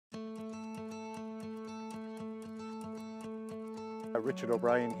Richard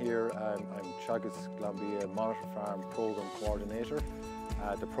O'Brien here. I'm Teagasc Glanbia Monitor Farm Programme Coordinator.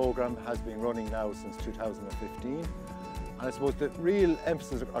 The programme has been running now since 2015. And I suppose the real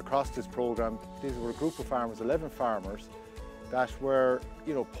emphasis across this programme, these were a group of farmers, 11 farmers, that were,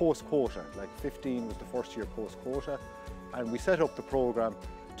 post-quota, like 15 was the first year post-quota. And we set up the programme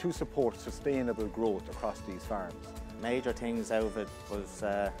to support sustainable growth across these farms. Major things out of it was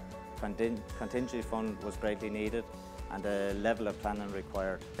contingency fund was greatly needed and the level of planning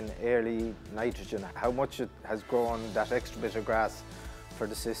required. In early nitrogen, how much it has grown, that extra bit of grass for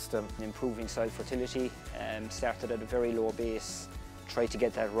the system. Improving soil fertility, started at a very low base, tried to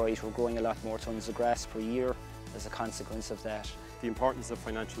get that right. We're growing a lot more tonnes of grass per year as a consequence of that. The importance of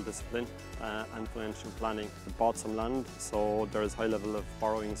financial discipline and financial planning. We bought some land, so there is high level of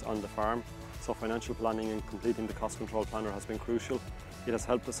borrowings on the farm. So financial planning and completing the cost control planner has been crucial. It has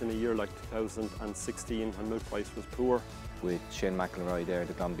helped us in a year like 2016 when milk price was poor. With Shane McElroy there,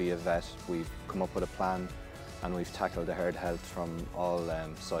 the Glanbia vet, we've come up with a plan and we've tackled the herd health from all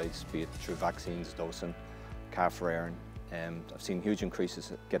sides, be it through vaccines, dosing, calf rearing. I've seen huge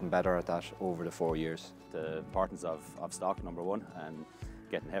increases, getting better at that over the 4 years. The importance of stock, number one, and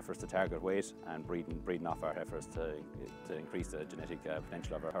getting heifers to target weight and breeding off our heifers to increase the genetic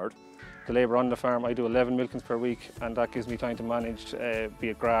potential of our herd. The labour on the farm, I do 11 milkings per week, and that gives me time to manage, be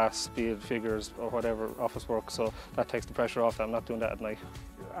it grass, be it figures or whatever, office work, so that takes the pressure off. I'm not doing that at night.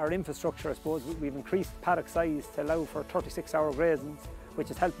 Our infrastructure, I suppose, we've increased paddock size to allow for 36-hour grazings, which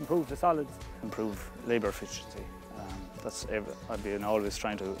has helped improve the solids. Improve labour efficiency. I've been always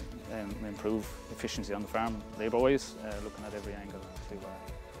trying to improve efficiency on the farm, labour-wise, looking at every angle to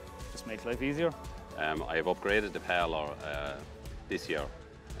just make life easier. I have upgraded the parlour this year,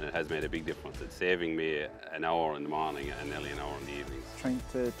 and it has made a big difference. It's saving me an hour in the morning and nearly an hour in the evenings. Trying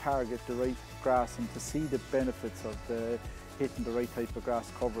to target the right grass and to see the benefits of hitting the right type of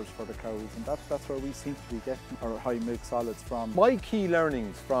grass covers for the cows, and that's where we seem to be getting our high milk solids from. My key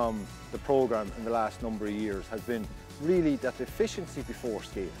learnings from the programme in the last number of years has been really that efficiency before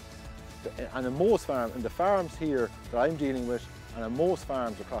scale. And in most farms, in the farms here that I'm dealing with, and in most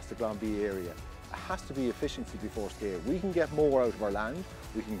farms across the Glanbia area, it has to be efficiency before scale. We can get more out of our land,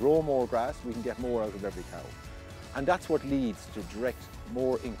 we can grow more grass, we can get more out of every cow. And that's what leads to direct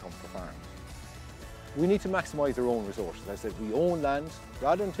more income for farms. We need to maximise our own resources. As I said, we own land,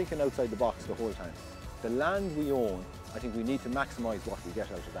 rather than thinking outside the box the whole time. The land we own, I think we need to maximise what we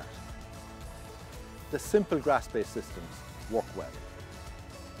get out of that. The simple grass-based systems work well.